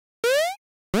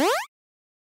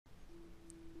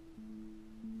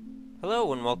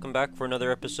Hello and welcome back for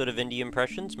another episode of Indie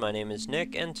Impressions. My name is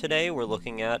Nick, and today we're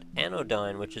looking at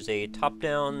Anodyne, which is a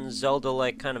top-down,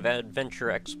 Zelda-like kind of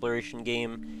adventure exploration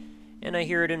game. And I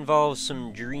hear it involves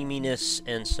some dreaminess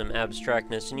and some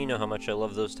abstractness, and you know how much I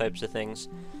love those types of things.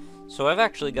 So I've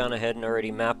actually gone ahead and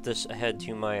already mapped this ahead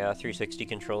to my 360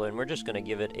 controller, and we're just going to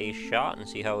give it a shot and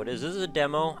see how it is. This is a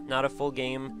demo, not a full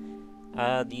game.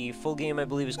 The full game, I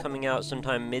believe, is coming out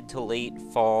sometime mid to late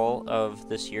fall of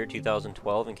this year,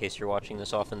 2012, in case you're watching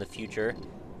this off in the future.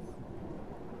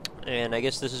 And I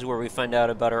guess this is where we find out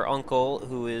about our uncle,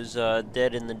 who is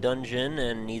dead in the dungeon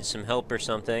and needs some help or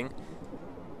something.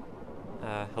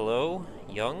 Hello?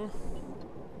 Young?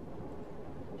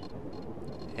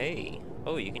 Hey.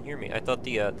 Oh, you can hear me. I thought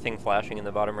the thing flashing in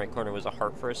the bottom right corner was a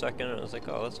heart for a second, and I was like,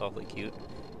 oh, that's awfully cute.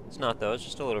 It's not, though. It's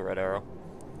just a little red arrow.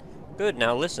 Good,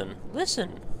 now listen.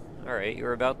 Listen! Alright,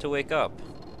 you're about to wake up.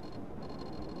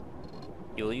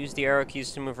 You will use the arrow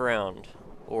keys to move around,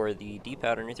 or the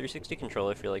D-pad on your 360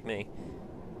 controller if you're like me.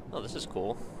 Oh, this is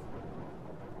cool.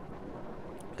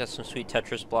 Got some sweet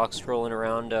Tetris blocks scrolling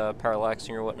around,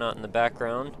 parallaxing or whatnot in the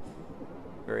background.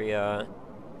 Very,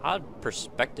 odd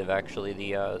perspective, actually.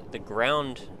 The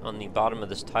ground on the bottom of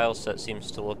this tile set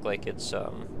seems to look like it's, I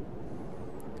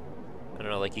don't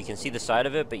know, like you can see the side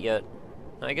of it, but yet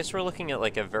I guess we're looking at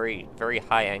like a very, very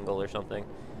high angle or something.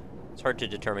 It's hard to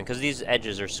determine, because these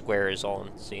edges are squares, all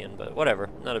I'm seeing, but whatever,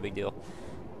 not a big deal.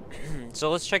 So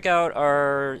let's check out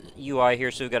our UI here.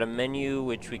 So we've got a menu,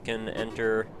 which we can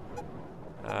enter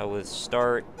with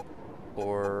start,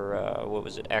 or what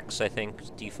was it, X, I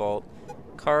think, default.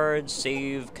 Cards,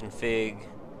 save, config.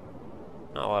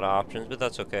 Not a lot of options, but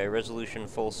that's okay. Resolution,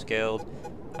 full scaled.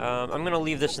 I'm going to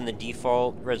leave this in the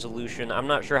default resolution. I'm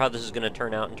not sure how this is going to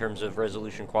turn out in terms of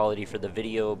resolution quality for the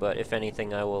video, but if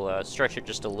anything, I will stretch it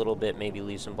just a little bit, maybe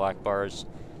leave some black bars,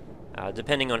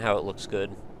 depending on how it looks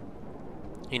good.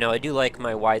 You know, I do like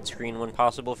my widescreen when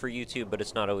possible for YouTube, but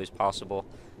it's not always possible.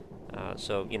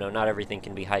 So, you know, not everything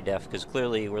can be high def, because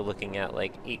clearly we're looking at,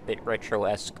 like, 8-bit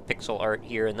retro-esque pixel art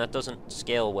here, and that doesn't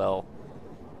scale well.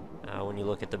 When you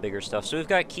look at the bigger stuff. So we've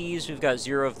got keys, we've got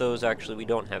 0 of those, actually we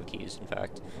don't have keys, in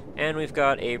fact. And we've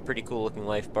got a pretty cool looking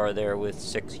life bar there with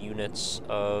 6 units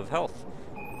of health.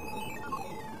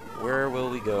 Where will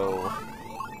we go?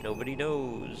 Nobody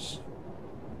knows.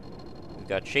 We've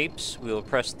got shapes, we will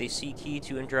press the C key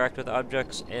to interact with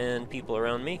objects and people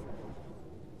around me.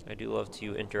 I do love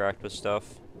to interact with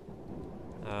stuff.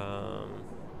 I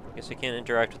guess I can't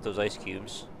interact with those ice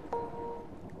cubes.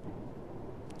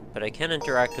 But I can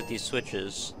interact with these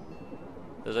switches.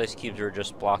 Those ice cubes are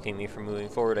just blocking me from moving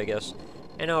forward, I guess.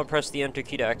 And I'll press the enter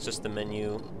key to access the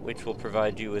menu, which will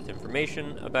provide you with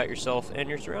information about yourself and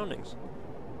your surroundings.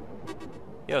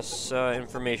 Yes,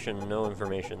 information, no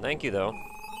information. Thank you, though.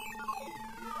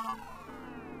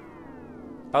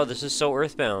 Oh, this is so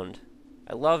Earthbound.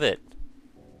 I love it.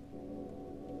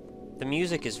 The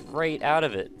music is right out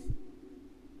of it.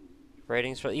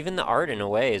 Writing's... even the art, in a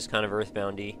way, is kind of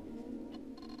Earthboundy.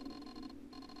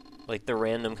 Like the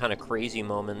random kind of crazy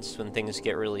moments when things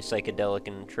get really psychedelic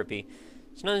and trippy.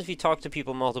 Sometimes if you talk to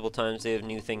people multiple times, they have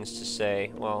new things to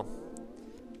say. Well,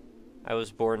 I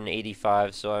was born in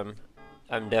 '85, so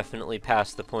I'm definitely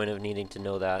past the point of needing to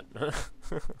know that.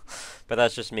 But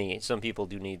that's just me. Some people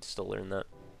do need to still learn that.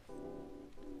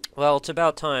 Well, it's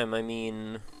about time. I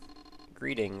mean,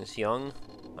 greetings, young.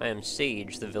 I am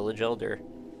Sage, the village elder.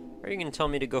 Are you going to tell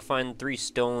me to go find 3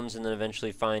 stones, and then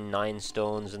eventually find 9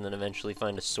 stones, and then eventually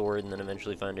find a sword, and then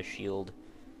eventually find a shield?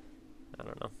 I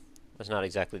don't know. That's not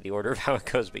exactly the order of how it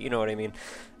goes, but you know what I mean.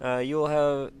 You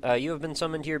have been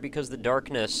summoned here because the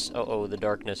darkness... the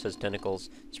darkness has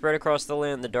tentacles. Spread across the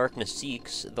land, the darkness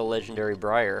seeks the legendary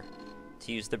briar.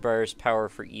 To use the briar's power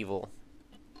for evil.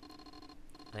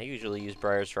 I usually use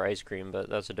briars for ice cream, but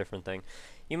that's a different thing.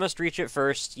 You must reach it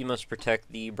first. You must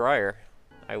protect the briar.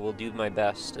 I will do my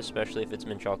best, especially if it's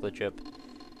mint chocolate chip.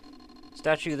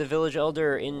 Statue, the village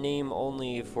elder, in name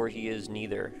only, for he is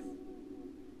neither.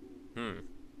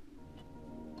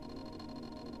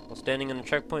 While standing on a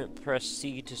checkpoint, press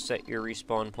C to set your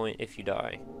respawn point if you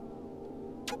die.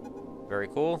 Very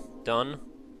cool. Done.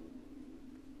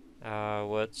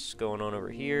 What's going on over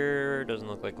here? Doesn't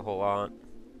look like a whole lot.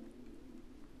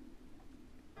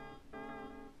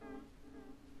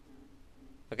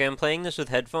 Okay, I'm playing this with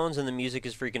headphones, and the music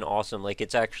is freaking awesome. Like,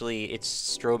 it's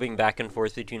strobing back and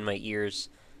forth between my ears.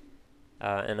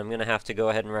 And I'm going to have to go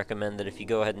ahead and recommend that if you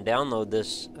go ahead and download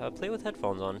this, play with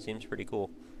headphones on. It seems pretty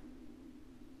cool.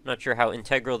 Not sure how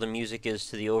integral the music is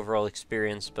to the overall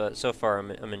experience, but so far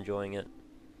I'm enjoying it.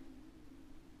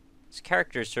 This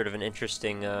character is sort of an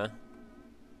interesting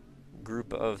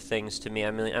group of things to me.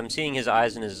 I mean, I'm seeing his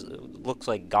eyes and his looks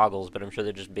like goggles, but I'm sure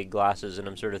they're just big glasses, and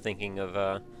I'm sort of thinking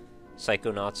of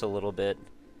Psychonauts a little bit.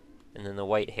 And then the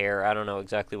white hair, I don't know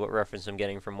exactly what reference I'm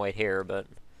getting from white hair, but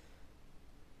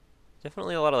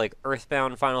definitely a lot of like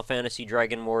Earthbound, Final Fantasy,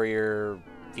 Dragon Warrior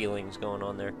feelings going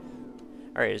on there.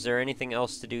 Alright, is there anything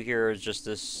else to do here, or is just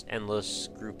this endless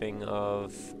grouping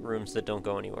of rooms that don't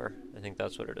go anywhere? I think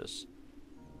that's what it is.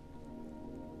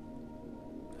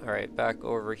 Alright, back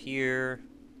over here.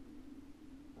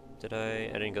 Did I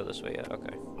didn't go this way yet,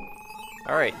 okay.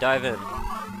 Alright, dive in.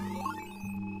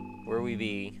 Where we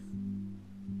be?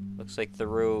 Looks like the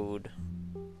road.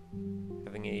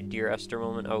 Having a Dear Esther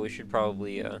moment. Oh, we should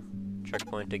probably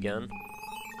checkpoint again.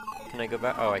 Can I go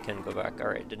back? Oh, I can go back.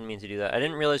 Alright, didn't mean to do that. I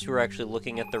didn't realize we were actually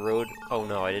looking at the road. Oh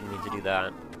no, I didn't mean to do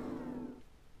that.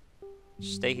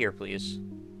 Stay here, please.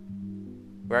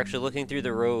 We're actually looking through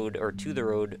the road, or to the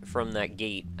road, from that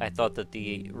gate. I thought that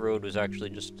the road was actually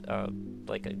just,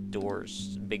 like a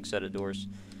doors, big set of doors.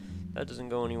 That doesn't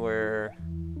go anywhere.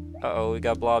 Uh-oh, we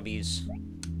got blobbies.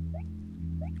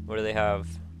 What do they have?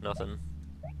 Nothing.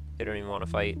 They don't even want to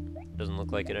fight. Doesn't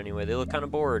look like it anyway. They look kind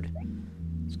of bored.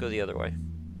 Let's go the other way.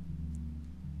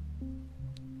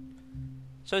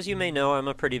 So as you may know, I'm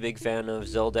a pretty big fan of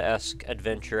Zelda-esque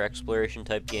adventure exploration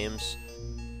type games.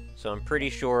 So I'm pretty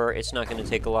sure it's not going to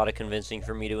take a lot of convincing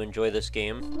for me to enjoy this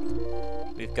game.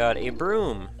 We've got a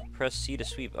broom. Press C to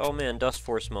sweep. Oh man, Dust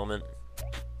Force moment.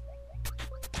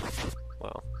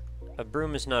 Well, a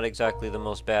broom is not exactly the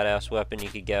most badass weapon you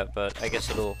could get, but I guess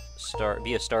it'll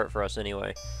be a start for us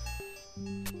anyway.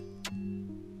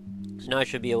 So now I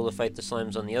should be able to fight the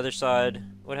slimes on the other side.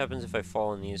 What happens if I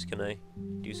fall in these? Can I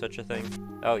do such a thing?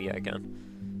 Oh yeah, I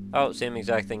can. Oh, same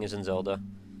exact thing as in Zelda.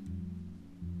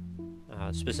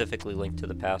 Specifically linked to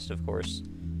the past, of course.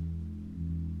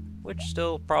 Which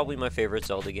still probably my favorite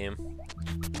Zelda game.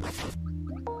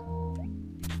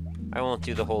 I won't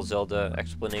do the whole Zelda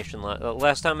explanation.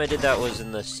 Last time I did that was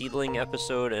in the Seedling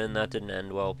episode, and that didn't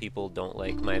end well. People don't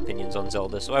like my opinions on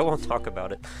Zelda, so I won't talk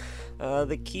about it.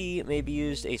 The key may be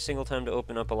used a single time to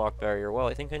open up a locked barrier. Well,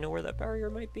 I think I know where that barrier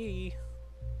might be.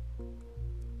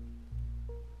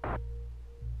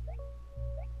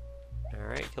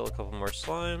 Alright, kill a couple more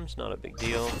slimes, not a big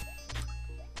deal.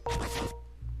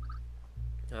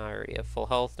 I already have full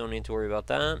health, don't need to worry about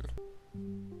that.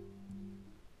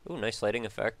 Ooh, nice lighting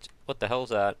effect. What the hell's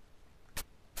that?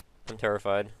 I'm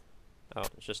terrified. Oh,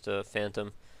 it's just a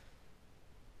phantom.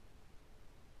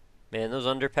 Man, those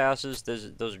underpasses,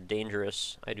 those are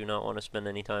dangerous. I do not want to spend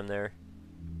any time there.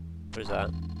 What is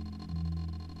that?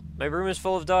 My broom is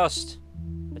full of dust!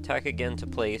 Attack again to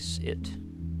place it.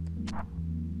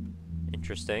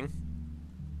 Interesting.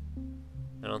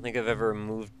 I don't think I've ever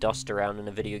moved dust around in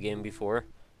a video game before.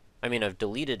 I mean, I've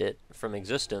deleted it from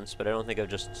existence, but I don't think I've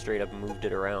just straight up moved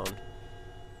it around.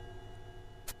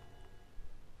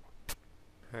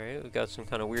 Alright, we've got some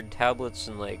kind of weird tablets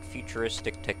and like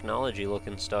futuristic technology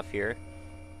looking stuff here.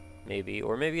 Maybe.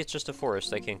 Or maybe it's just a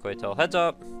forest, I can't quite tell. Heads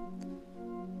up!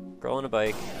 Girl on a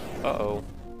bike. Uh-oh.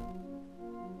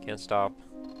 Can't stop.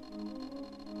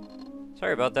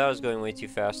 Sorry about that, I was going way too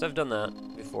fast. I've done that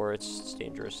before, it's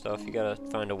dangerous stuff. You gotta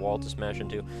find a wall to smash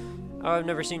into. Oh, I've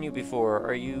never seen you before.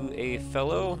 Are you a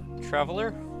fellow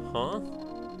traveler? Huh?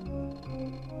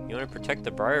 You want to protect the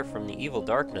Briar from the evil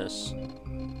darkness?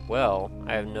 Well,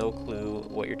 I have no clue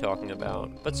what you're talking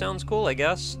about, but sounds cool, I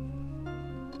guess.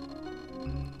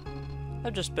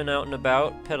 I've just been out and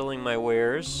about, peddling my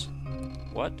wares.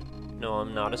 What? No,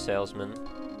 I'm not a salesman.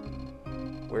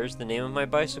 Where's the name of my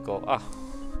bicycle? Ah.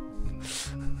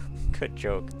 Good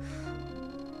joke.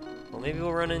 Well, maybe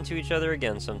we'll run into each other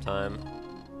again sometime.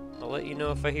 I'll let you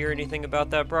know if I hear anything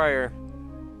about that Briar.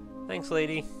 Thanks,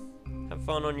 lady. Have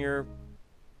fun on your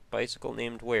bicycle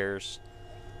named Wares.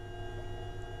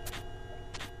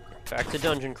 Back to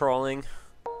dungeon crawling.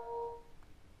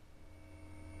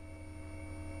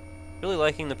 Really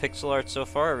liking the pixel art so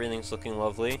far. Everything's looking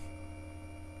lovely.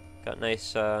 Got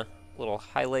nice little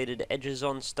highlighted edges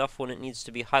on stuff when it needs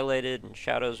to be highlighted, and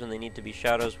shadows when they need to be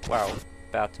shadows. Wow,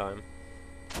 bat time.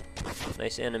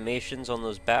 Nice animations on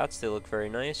those bats, they look very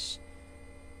nice.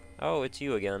 Oh, it's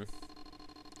you again.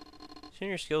 Soon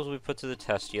your skills will be put to the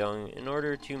test, young. In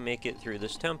order to make it through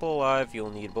this temple alive, you'll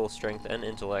need both strength and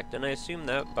intellect, and I assume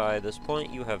that by this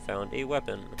point you have found a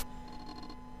weapon.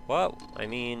 What? I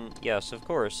mean, yes, of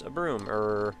course, a broom,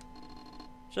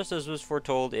 just as was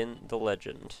foretold in the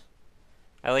legend.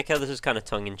 I like how this is kind of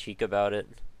tongue-in-cheek about it.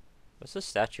 What's this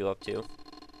statue up to?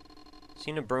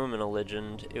 Seen a broom in a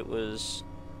legend. It was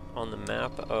on the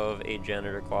map of a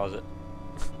janitor closet.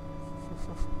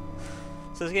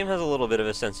 So this game has a little bit of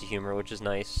a sense of humor, which is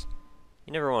nice.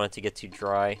 You never want it to get too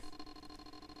dry.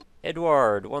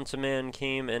 Edward, once a man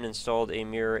came and installed a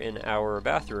mirror in our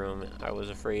bathroom. I was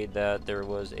afraid that there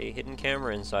was a hidden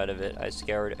camera inside of it. I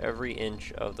scoured every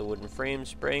inch of the wooden frame,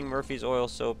 spraying Murphy's oil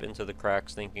soap into the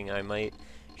cracks, thinking I might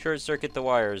short-circuit the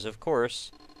wires. Of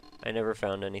course, I never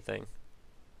found anything.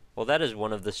 Well, that is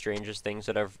one of the strangest things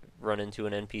that I've run into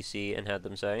an NPC and had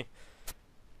them say.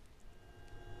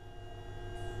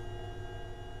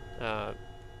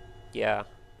 Yeah.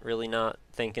 Really not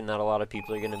thinking that a lot of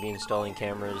people are going to be installing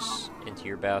cameras into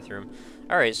your bathroom.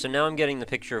 Alright, so now I'm getting the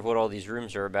picture of what all these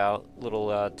rooms are about. Little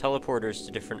teleporters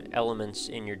to different elements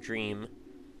in your dream.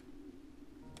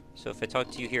 So if I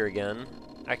talk to you here again,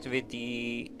 activate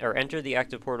the, or enter the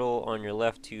active portal on your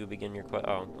left to begin your quest.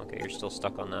 Oh, okay, you're still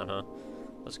stuck on that, huh?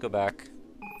 Let's go back.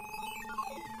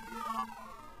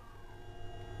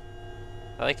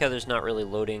 I like how there's not really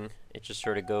loading. It just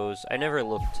sort of goes. I never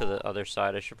looked to the other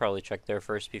side. I should probably check there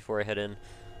first before I head in.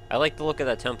 I like the look of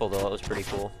that temple, though. It was pretty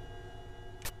cool.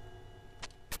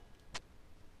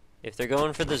 If they're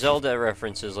going for the Zelda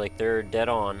references, like, they're dead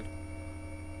on.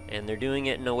 And they're doing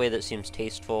it in a way that seems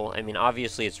tasteful. I mean,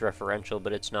 obviously it's referential,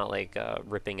 but it's not, like,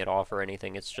 ripping it off or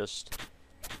anything. It's just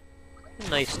a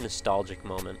nice, nostalgic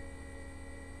moment.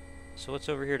 So what's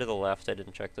over here to the left? I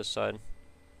didn't check this side.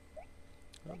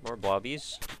 Oh, more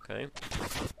blobbies. Okay.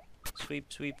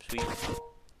 Sweep, sweep, sweep.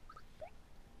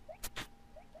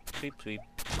 Sweep, sweep.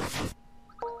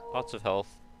 Lots of health.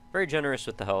 Very generous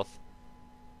with the health.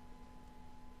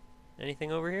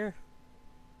 Anything over here?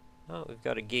 Oh, we've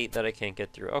got a gate that I can't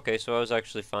get through. Okay, so I was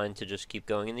actually fine to just keep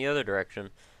going in the other direction.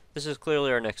 This is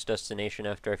clearly our next destination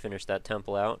after I finish that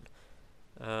temple out.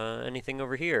 Anything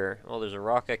over here? Well, there's a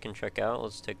rock I can check out.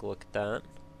 Let's take a look at that.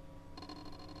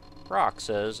 Rock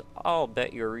says, I'll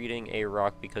bet you're reading a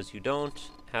rock because you don't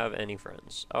have any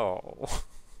friends. Oh.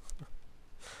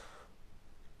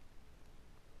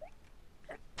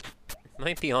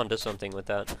 Might be onto something with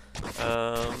that.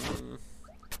 So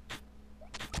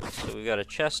we've got a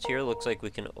chest here. Looks like we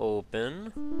can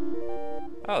open.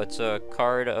 Oh, it's a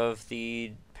card of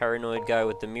the paranoid guy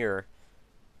with the mirror.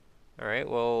 Alright,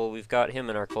 well, we've got him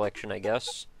in our collection, I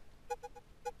guess.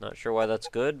 Not sure why that's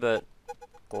good, but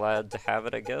glad to have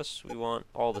it, I guess. We want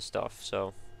all the stuff,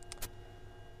 so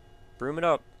broom it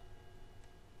up.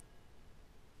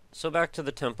 So back to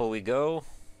the temple we go.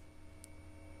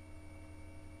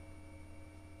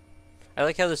 I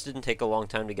like how this didn't take a long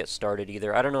time to get started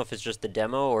either. I don't know if it's just the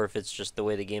demo or if it's just the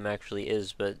way the game actually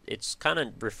is, but it's kind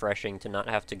of refreshing to not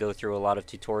have to go through a lot of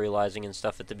tutorializing and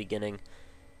stuff at the beginning.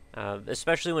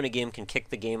 Especially when a game can kick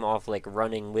the game off like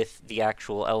running with the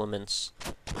actual elements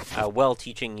while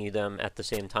teaching you them at the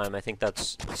same time. I think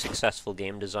that's successful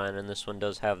game design, and this one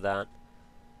does have that.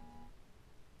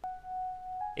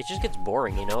 It just gets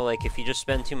boring, you know? Like, if you just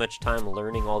spend too much time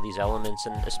learning all these elements,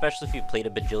 and especially if you've played a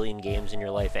bajillion games in your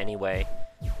life anyway,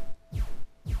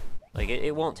 like,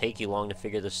 it won't take you long to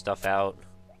figure this stuff out.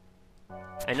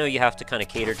 I know you have to kind of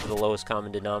cater to the lowest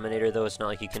common denominator, though. It's not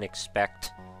like you can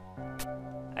expect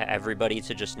everybody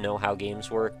to just know how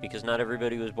games work, because not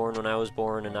everybody was born when I was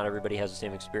born, and not everybody has the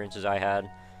same experiences I had.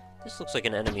 This looks like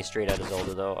an enemy straight out of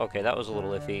Zelda, though. Okay, that was a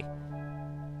little iffy.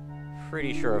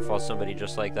 Pretty sure I fought somebody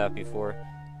just like that before.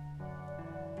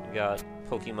 We got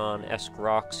Pokemon-esque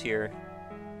rocks here.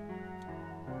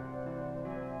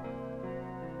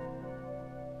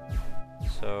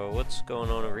 So, what's going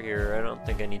on over here? I don't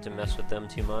think I need to mess with them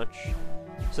too much.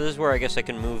 So this is where I guess I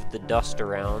can move the dust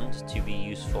around to be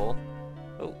useful.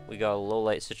 Oh, we got a low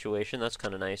light situation. That's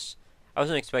kind of nice. I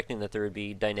wasn't expecting that there would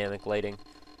be dynamic lighting.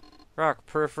 Rock,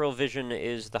 peripheral vision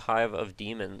is the hive of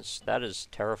demons. That is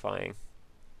terrifying.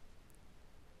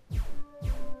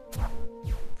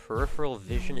 Peripheral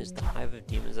vision is the hive of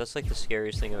demons. That's like the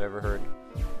scariest thing I've ever heard.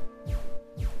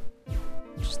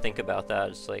 Just think about that.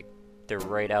 It's like they're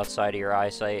right outside of your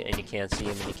eyesight and you can't see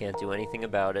them and you can't do anything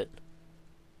about it.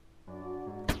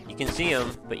 You can see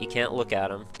them, but you can't look at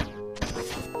them.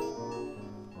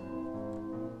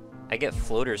 I get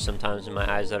floaters sometimes in my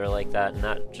eyes that are like that, and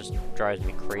that just drives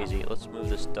me crazy. Let's move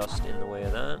this dust in the way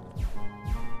of that.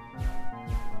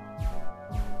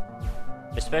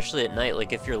 Especially at night,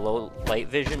 like if your low light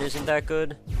vision isn't that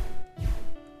good,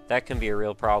 that can be a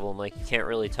real problem. Like, you can't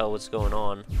really tell what's going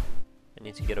on. I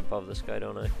need to get above this guy,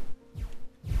 don't I?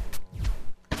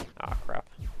 Ah, crap.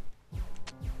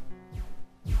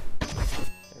 There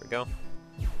we go.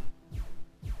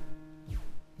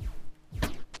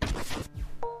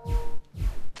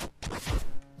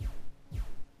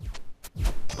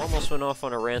 Almost went off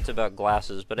on a rant about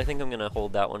glasses, but I think I'm going to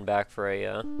hold that one back for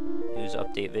a news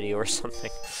update video or something.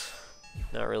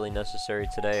 Not really necessary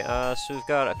today. So we've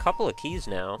got a couple of keys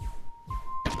now.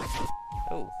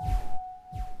 Oh.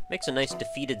 Makes a nice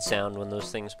defeated sound when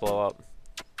those things blow up.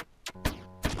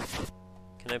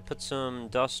 Can I put some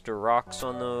dust or rocks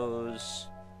on those?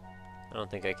 I don't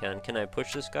think I can. Can I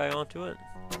push this guy onto it?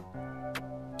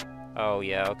 Oh,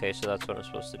 yeah, okay, so that's what I'm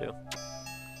supposed to do.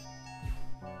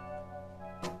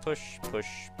 Push, push,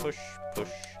 push, push.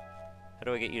 How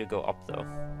do I get you to go up, though?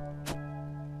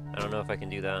 I don't know if I can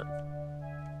do that.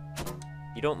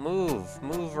 You don't move!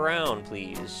 Move around,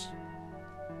 please.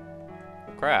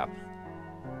 Oh, crap.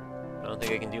 I don't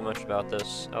think I can do much about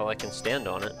this. Oh, I can stand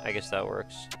on it. I guess that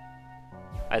works.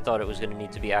 I thought it was going to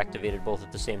need to be activated both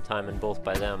at the same time and both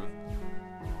by them.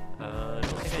 I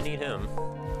don't think I need him.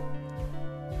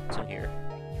 What's in here?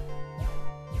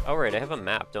 Oh, right, I have a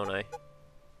map, don't I?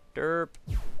 Derp.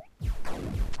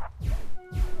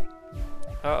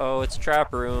 Uh-oh, it's a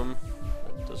trap room.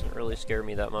 That doesn't really scare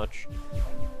me that much.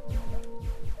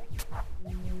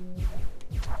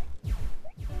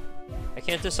 I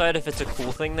can't decide if it's a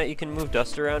cool thing that you can move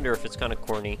dust around or if it's kind of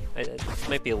corny. It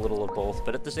might be a little of both,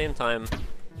 but at the same time,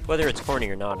 whether it's corny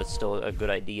or not, it's still a good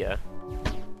idea.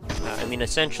 I mean,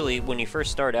 essentially, when you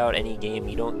first start out any game,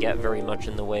 you don't get very much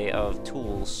in the way of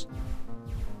tools.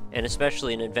 And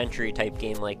especially an adventure-y type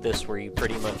game like this, where you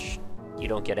pretty much, you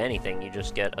don't get anything. You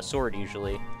just get a sword,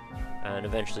 usually. And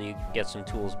eventually you get some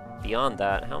tools beyond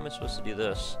that. How am I supposed to do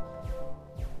this?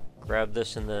 Grab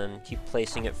this and then keep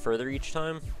placing it further each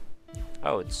time?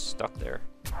 Oh, it's stuck there.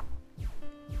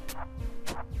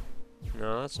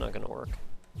 No, that's not gonna work.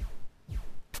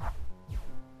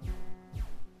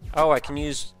 Oh, I can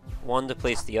use one to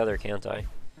place the other, can't I?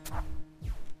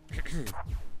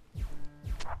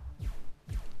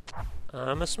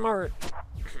 I'm a smart.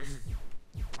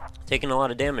 Taking a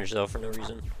lot of damage, though, for no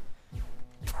reason.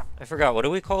 I forgot, what do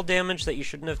we call damage that you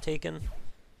shouldn't have taken?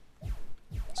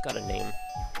 It's got a name.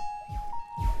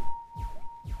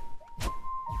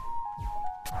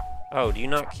 Oh, do you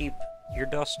not keep your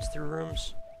dust through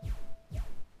rooms?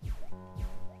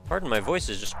 Pardon, my voice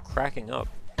is just cracking up.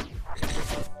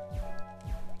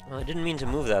 Well, I didn't mean to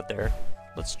move that there.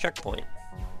 Let's checkpoint.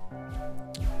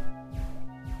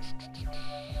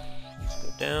 Let's go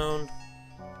down.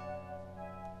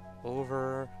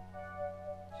 Over.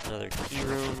 Another key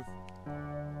room.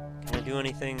 Can I do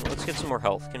anything? Let's get some more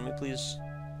health. Can we please?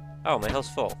 Oh, my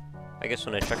health's full. I guess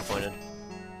when I checkpointed.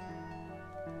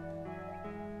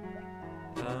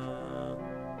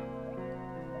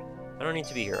 I don't need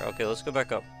to be here. Okay, let's go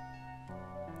back up.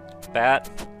 Bat.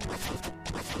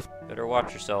 Better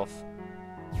watch yourself.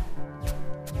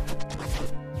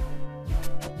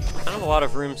 Kind of a lot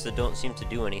of rooms that don't seem to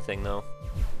do anything, though.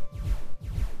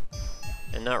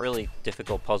 And not really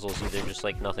difficult puzzles either, just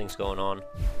like nothing's going on.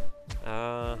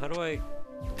 How do I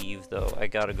leave, though? I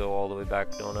gotta go all the way back,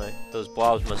 don't I? Those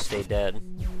blobs must stay dead.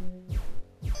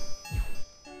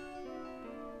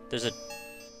 There's a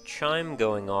chime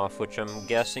going off, which I'm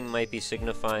guessing might be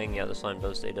signifying... Yeah, the slime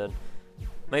does stay dead.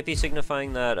 Might be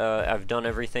signifying that I've done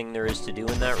everything there is to do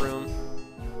in that room.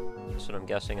 That's what I'm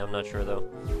guessing. I'm not sure, though.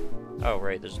 Oh,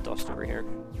 right. There's dust over here.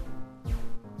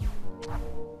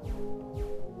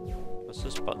 What's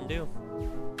this button do?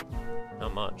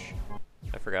 Not much.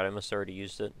 I forgot. I must have already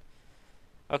used it.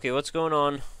 Okay, what's going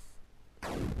on?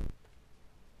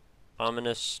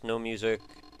 Ominous. No music.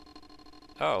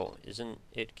 Oh, isn't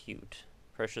it cute?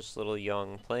 Precious little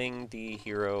young, playing the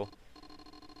hero.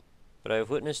 But I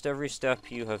have witnessed every step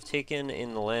you have taken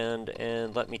in the land,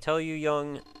 and let me tell you,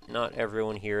 young, not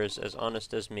everyone here is as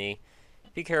honest as me.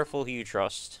 Be careful who you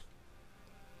trust.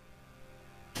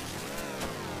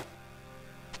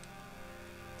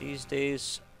 These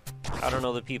days, I don't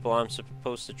know the people I'm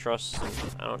supposed to trust, and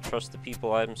I don't trust the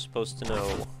people I'm supposed to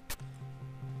know.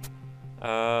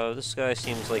 This guy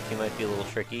seems like he might be a little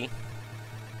tricky.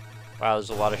 Wow, there's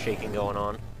a lot of shaking going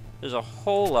on. There's a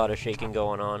whole lot of shaking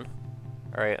going on.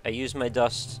 Alright, I used my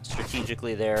dust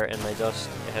strategically there, and my dust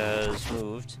has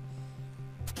moved.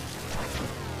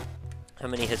 How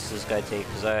many hits does this guy take?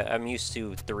 Because I'm used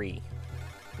to 3.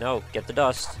 No, get the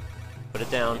dust. Put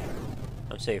it down.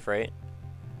 I'm safe, right?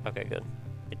 Okay, good.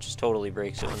 It just totally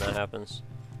breaks it when that happens.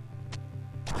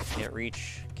 Can't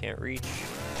reach. Can't reach.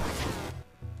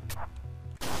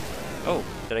 Oh,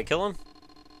 did I kill him?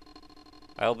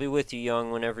 I'll be with you,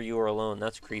 young, whenever you are alone.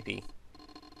 That's creepy.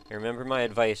 Remember my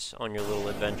advice on your little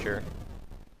adventure.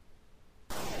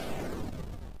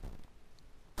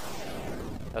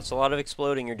 That's a lot of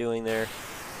exploding you're doing there.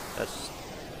 That's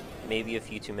maybe a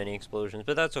few too many explosions,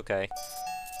 but that's okay.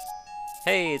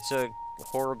 Hey, it's a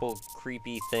horrible,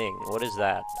 creepy thing. What is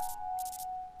that?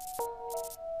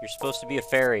 You're supposed to be a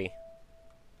fairy.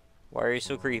 Why are you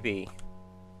so creepy?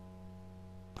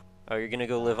 Oh, you're gonna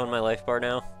go live on my life bar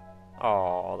now?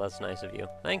 Oh, that's nice of you.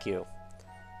 Thank you.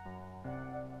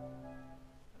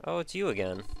 Oh, it's you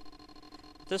again.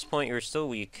 At this point, you're still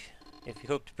weak. If you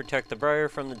hope to protect the Briar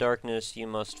from the darkness, you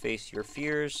must face your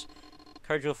fears.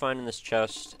 Cards you'll find in this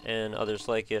chest, and others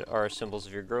like it, are symbols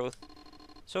of your growth.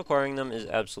 So acquiring them is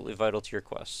absolutely vital to your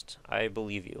quest. I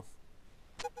believe you.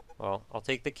 Well, I'll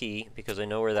take the key, because I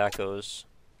know where that goes.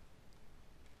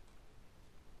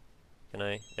 Can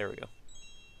I? There we go.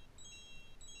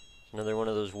 There's another one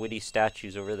of those witty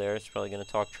statues over there. It's probably going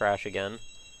to talk trash again.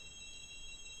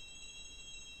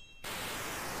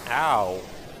 Ow!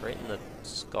 Right in the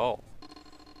skull.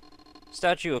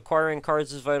 Statue, acquiring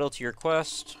cards is vital to your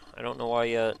quest. I don't know why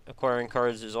yet. Acquiring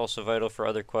cards is also vital for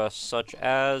other quests, such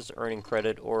as earning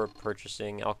credit or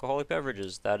purchasing alcoholic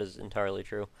beverages. That is entirely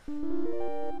true.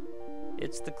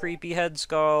 It's the creepy head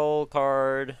skull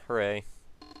card. Hooray.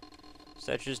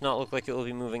 Statue does not look like it will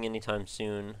be moving anytime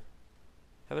soon.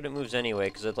 How about it moves anyway,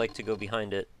 because I'd like to go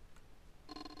behind it.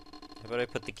 How about I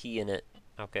put the key in it?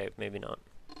 Okay, maybe not.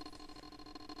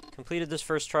 Completed this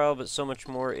first trial, but so much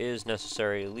more is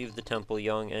necessary. Leave the temple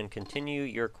young and continue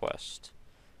your quest.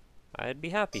 I'd be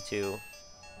happy to,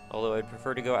 although I'd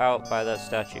prefer to go out by that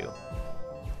statue.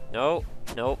 No,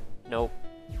 nope, nope.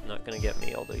 Not gonna get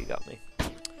me, although you got me.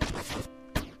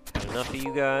 Had enough of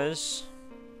you guys.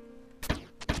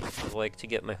 I'd like to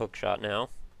get my hook shot now.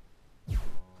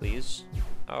 Please.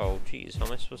 Oh, jeez, how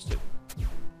am I supposed to...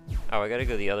 Oh, I gotta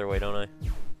go the other way, don't I?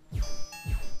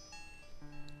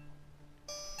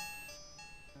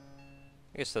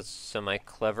 I guess that's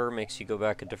semi-clever, makes you go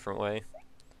back a different way.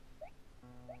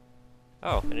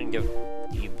 Oh, I didn't give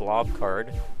the blob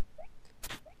card.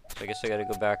 So I guess I gotta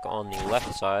go back on the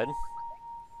left side. I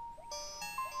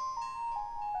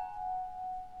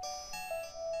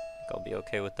think I'll be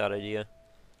okay with that idea.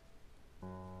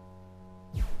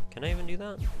 Can I even do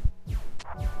that?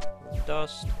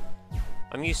 Dust.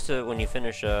 I'm used to when you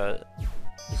finish a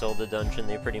Zelda dungeon,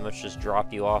 they pretty much just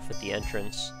drop you off at the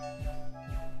entrance.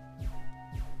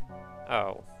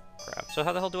 Oh, crap. So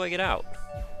how the hell do I get out?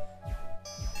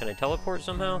 Can I teleport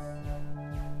somehow?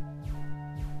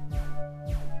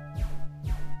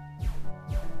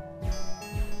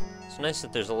 It's nice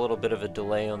that there's a little bit of a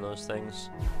delay on those things.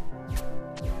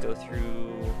 Go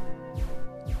through...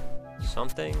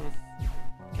 something?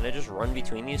 Can I just run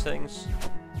between these things?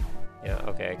 Yeah,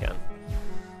 okay, I can.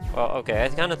 Well, okay, I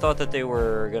kind of thought that they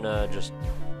were gonna just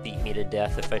beat me to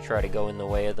death if I try to go in the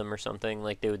way of them or something,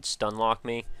 like they would stun lock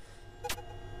me.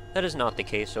 That is not the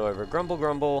case, however. Grumble,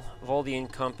 grumble, of all the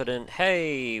incompetent.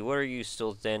 Hey, what are you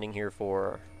still standing here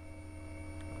for?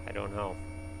 I don't know.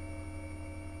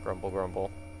 Grumble,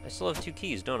 grumble. I still have 2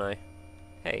 keys, don't I?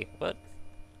 Hey, what?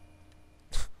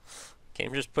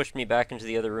 Game just pushed me back into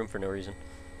the other room for no reason.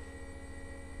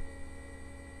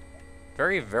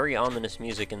 Very, very ominous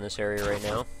music in this area right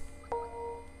now.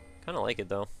 Kinda like it,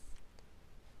 though.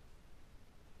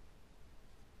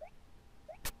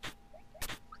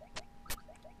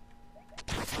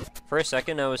 For a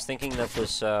second, I was thinking that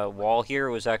this wall here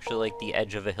was actually like the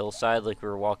edge of a hillside, like we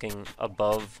were walking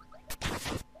above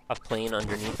a plane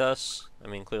underneath us. I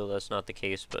mean, clearly that's not the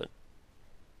case, but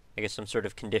I guess I'm sort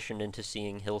of conditioned into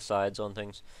seeing hillsides on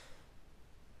things.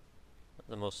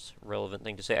 The most relevant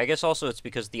thing to say. I guess also it's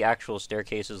because the actual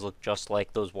staircases look just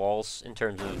like those walls in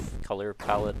terms of color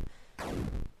palette.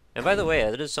 And by the way,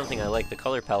 that is something I like. The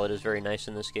color palette is very nice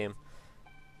in this game.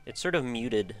 It's sort of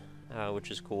muted,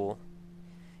 which is cool.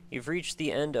 You've reached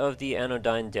the end of the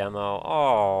Anodyne demo.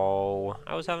 Oh,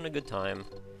 I was having a good time.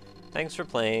 Thanks for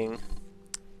playing.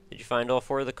 Did you find all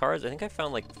 4 of the cards? I think I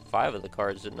found like 5 of the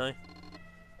cards, didn't I?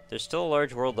 There's still a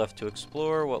large world left to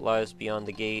explore. What lies beyond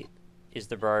the gate? Is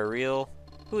the Briar real?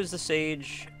 Who is the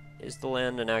sage? Is the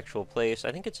land an actual place?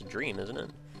 I think it's a dream, isn't it?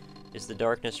 Is the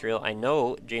darkness real? I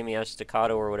know Jamie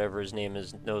Estacado, or whatever his name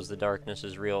is, knows the darkness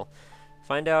is real.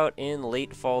 Find out in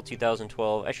late fall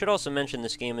 2012. I should also mention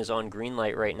this game is on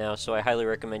Greenlight right now, so I highly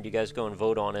recommend you guys go and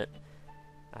vote on it.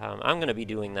 I'm going to be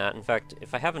doing that. In fact,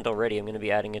 if I haven't already, I'm going to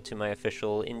be adding it to my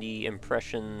official Indie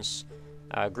Impressions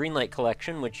Greenlight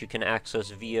collection, which you can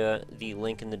access via the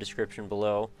link in the description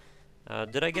below.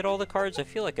 Did I get all the cards? I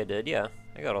feel like I did, yeah.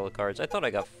 I got all the cards. I thought I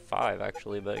got 5,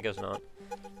 actually, but I guess not.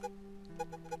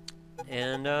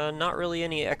 And not really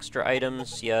any extra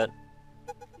items yet.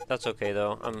 That's okay,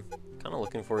 though. I'm kind of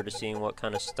looking forward to seeing what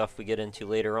kind of stuff we get into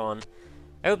later on.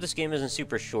 I hope this game isn't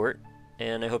super short,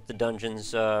 and I hope the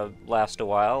dungeons last a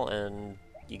while, and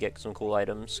you get some cool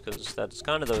items, because that's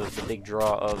kind of the big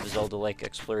draw of Zelda-like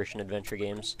exploration adventure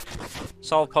games.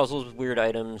 Solve puzzles with weird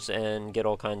items, and get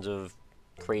all kinds of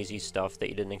crazy stuff that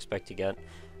you didn't expect to get.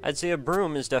 I'd say a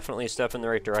broom is definitely a step in the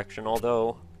right direction,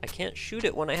 although I can't shoot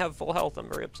it when I have full health. I'm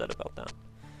very upset about that.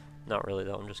 Not really,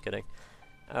 though. I'm just kidding.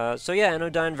 So yeah,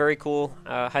 Anodyne, very cool.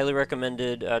 Highly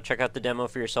recommended. Check out the demo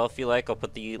for yourself if you like. I'll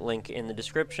put the link in the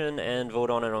description, and vote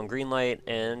on it on Greenlight,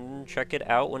 and check it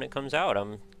out when it comes out.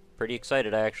 I'm pretty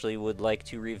excited. I actually would like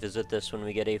to revisit this when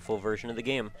we get a full version of the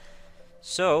game.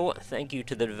 So, thank you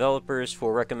to the developers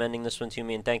for recommending this one to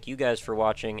me, and thank you guys for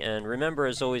watching. And remember,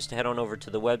 as always, to head on over to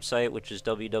the website, which is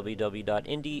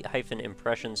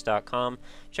www.indie-impressions.com.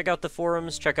 Check out the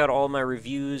forums, check out all my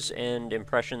reviews and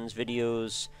impressions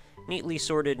videos, neatly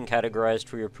sorted and categorized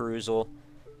for your perusal.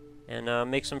 And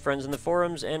make some friends in the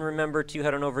forums, and remember to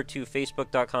head on over to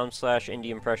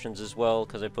facebook.com/indieimpressions as well,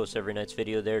 because I post every night's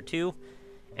video there too.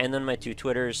 And then my two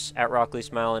Twitters, at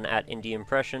RockLeeSmile and at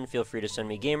IndieImpression. Feel free to send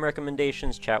me game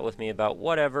recommendations, chat with me about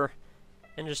whatever,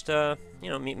 and just, you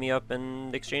know, meet me up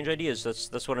and exchange ideas.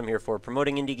 That's what I'm here for.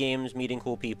 Promoting indie games, meeting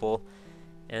cool people,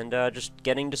 and just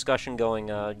getting discussion going,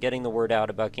 getting the word out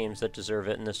about games that deserve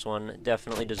it, and this one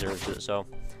definitely deserves it. So,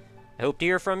 I hope to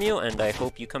hear from you, and I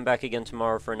hope you come back again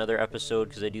tomorrow for another episode,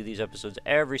 because I do these episodes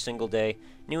every single day.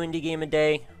 New indie game a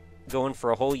day. Going for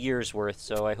a whole year's worth,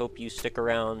 so I hope you stick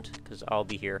around, because I'll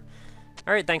be here.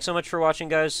 Alright, thanks so much for watching,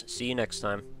 guys. See you next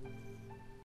time.